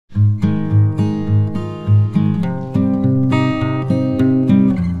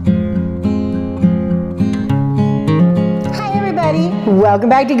Welcome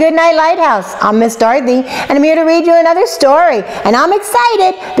back to Goodnight Lighthouse. I'm Miss Dorothy, and I'm here to read you another story. And I'm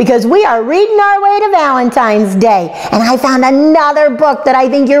excited because we are reading our way to Valentine's Day. And I found another book that I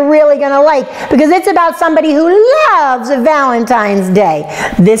think you're really going to like because it's about somebody who loves Valentine's Day.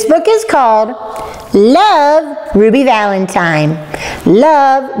 This book is called Love, Ruby Valentine.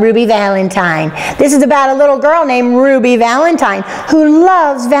 Love, Ruby Valentine. This is about a little girl named Ruby Valentine who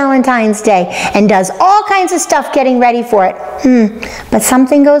loves Valentine's Day and does all kinds of stuff getting ready for it. But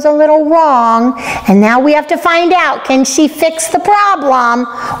something goes a little wrong, and now we have to find out, can she fix the problem?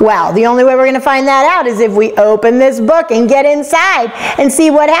 Well, the only way we're going to find that out is if we open this book and get inside and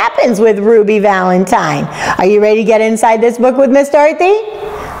see what happens with Ruby Valentine. Are you ready to get inside this book with Miss Dorothy?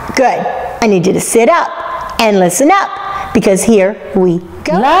 Good. I need you to sit up and listen up, because here we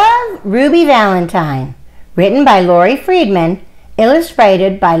go. Love, Ruby Valentine. Written by Laurie Friedman.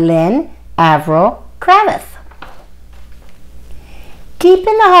 Illustrated by Lynn Averill Kravitz. Deep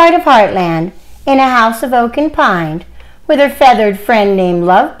in the heart of Heartland, in a house of oak and pine, with her feathered friend named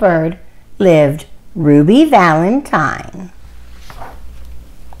Lovebird, lived Ruby Valentine.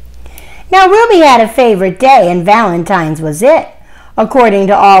 Now Ruby had a favorite day, and Valentine's was it. According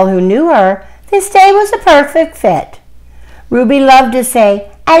to all who knew her, this day was a perfect fit. Ruby loved to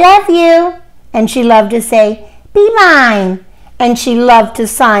say, "I love you," and she loved to say, "Be mine," and she loved to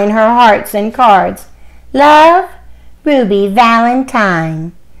sign her hearts and cards. Love, Ruby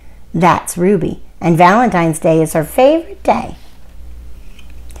Valentine. That's Ruby, and Valentine's Day is her favorite day.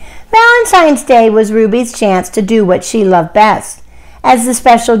 Valentine's Day was Ruby's chance to do what she loved best. As the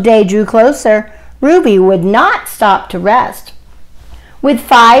special day drew closer, Ruby would not stop to rest. With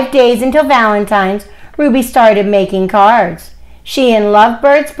 5 days until Valentine's, Ruby started making cards. She and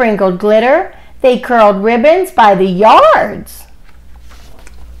Lovebird sprinkled glitter. They curled ribbons by the yards.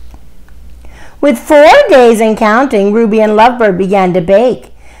 With 4 days and counting, Ruby and Lovebird began to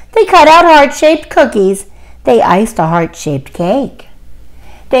bake. They cut out heart-shaped cookies. They iced a heart-shaped cake.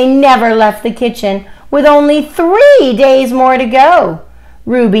 They never left the kitchen. With only 3 days more to go,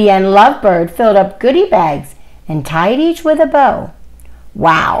 Ruby and Lovebird filled up goodie bags and tied each with a bow.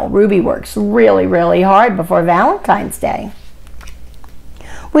 Wow, Ruby works really, really hard before Valentine's Day.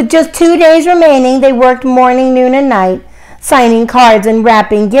 With just 2 days remaining, they worked morning, noon, and night, signing cards and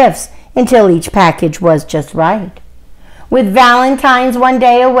wrapping gifts until each package was just right. With Valentine's one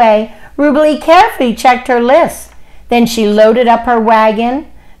day away, Ruby carefully checked her list. Then she loaded up her wagon.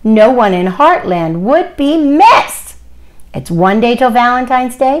 No one in Heartland would be missed. It's 1 day till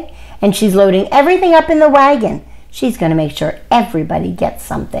Valentine's Day, and she's loading everything up in the wagon. She's going to make sure everybody gets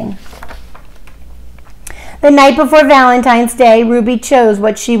something. The night before Valentine's Day, Ruby chose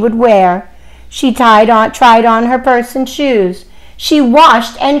what she would wear. She tried on her purse and shoes. She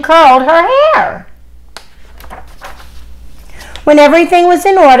washed and curled her hair. When everything was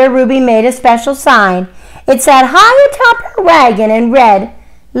in order, Ruby made a special sign. It sat high atop her wagon and read,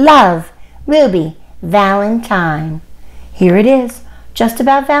 "Love, Ruby Valentine." Here it is, just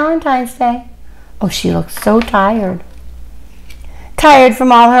about Valentine's Day. Oh, she looked so tired. Tired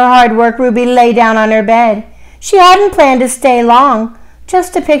from all her hard work, Ruby lay down on her bed. She hadn't planned to stay long,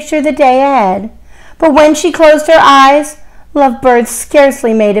 just to picture the day ahead. But when she closed her eyes, Lovebird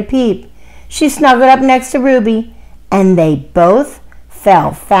scarcely made a peep. She snuggled up next to Ruby, and they both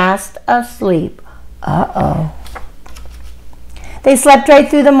fell fast asleep. Uh-oh. They slept right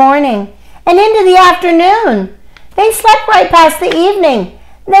through the morning and into the afternoon. They slept right past the evening.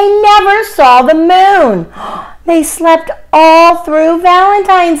 They never saw the moon. They slept all through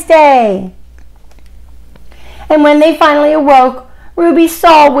Valentine's Day. And when they finally awoke, Ruby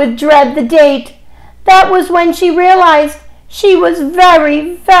saw with dread the date. That was when she realized she was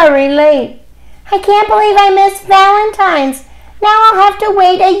very, very late. "I can't believe I missed Valentine's. Now I'll have to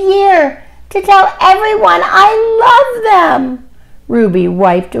wait a year to tell everyone I love them." Ruby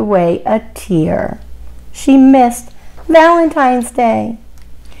wiped away a tear. She missed Valentine's Day.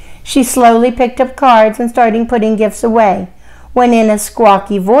 She slowly picked up cards and started putting gifts away, when in a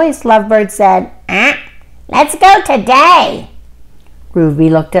squawky voice, Lovebird said, "Let's go today." Ruby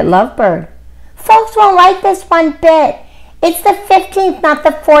looked at Lovebird. "Folks won't like this one bit. It's the 15th, not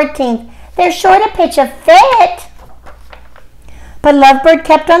the 14th. They're sure to pitch a fit." But Lovebird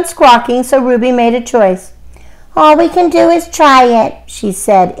kept on squawking, so Ruby made a choice. "All we can do is try it," she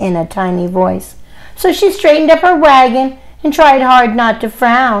said in a tiny voice. So she straightened up her wagon and tried hard not to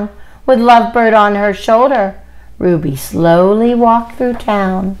frown. With Lovebird on her shoulder, Ruby slowly walked through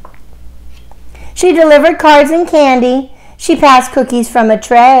town. She delivered cards and candy. She passed cookies from a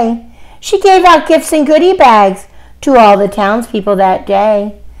tray. She gave out gifts and goodie bags to all the townspeople that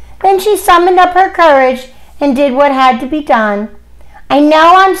day. Then she summoned up her courage and did what had to be done. I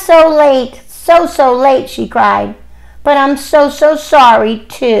know I'm so late, so late, she cried. But I'm so sorry,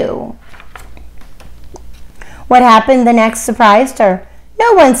 too. What happened the next surprised her.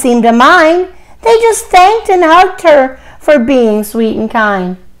 No one seemed to mind. They just thanked and hugged her for being sweet and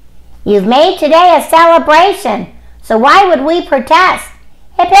kind. You've made today a celebration, so why would we protest?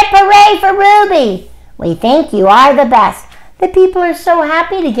 Hip hip hooray for Ruby! We think you are the best. The people are so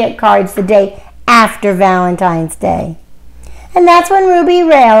happy to get cards the day after Valentine's Day. And that's when Ruby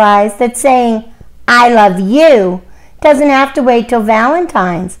realized that saying, I love you, doesn't have to wait till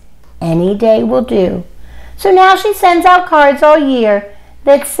Valentine's. Any day will do. So now she sends out cards all year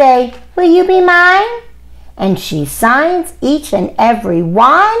that say, will you be mine? And she signs each and every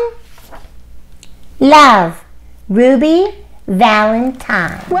one. Love, Ruby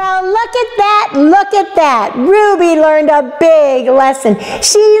Valentine. Well, look at that, look at that. Ruby learned a big lesson.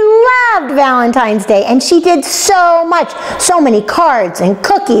 She loved Valentine's Day, and she did so much, so many cards and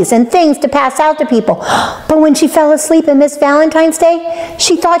cookies and things to pass out to people. But when she fell asleep and missed Valentine's Day,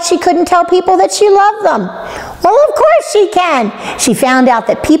 she thought she couldn't tell people that she loved them. Well, of course she can. She found out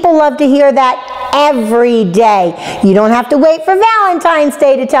that people love to hear that every day. You don't have to wait for Valentine's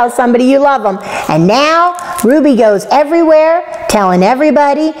Day to tell somebody you love them. And now Ruby goes everywhere telling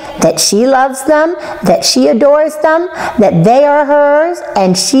everybody that she loves them, that she adores them, that they are hers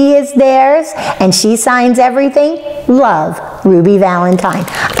and she is theirs, and she signs everything. Love, Ruby Valentine.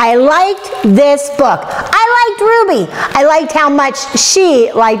 I liked this book. I liked Ruby. I liked how much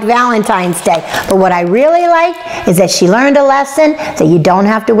she liked Valentine's Day. But what I really liked is that she learned a lesson that you don't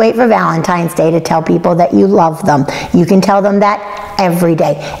have to wait for Valentine's Day to tell people that you love them. You can tell them that every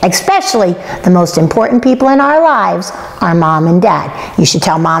day, especially the most important people in our lives, our mom and dad. You should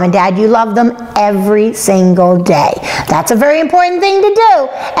tell mom and dad you love them every single day. That's a very important thing to do.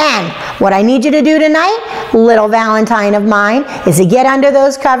 And what I need you to do tonight, little Valentine of mine, is to get under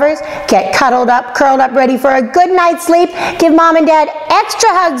those covers, get cuddled up, curled up, ready for a good night's sleep. Give mom and dad extra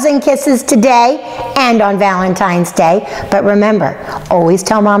hugs and kisses today and on Valentine's Day. But remember, always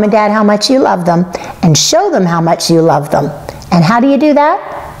tell mom and dad how much you love them and show them how much you love them. And how do you do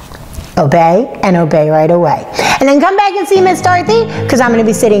that? Obey, and obey right away. And then come back and see Miss Dorothy, because I'm going to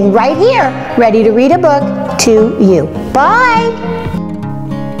be sitting right here, ready to read a book to you. Bye!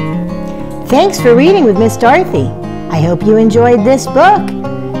 Thanks for reading with Miss Dorothy. I hope you enjoyed this book,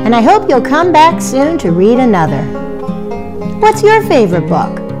 and I hope you'll come back soon to read another. What's your favorite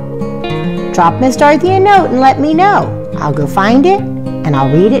book? Drop Miss Dorothy a note and let me know. I'll go find it, and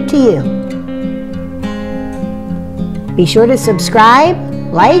I'll read it to you. Be sure to subscribe,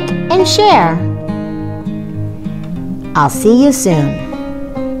 like, and share. I'll see you soon.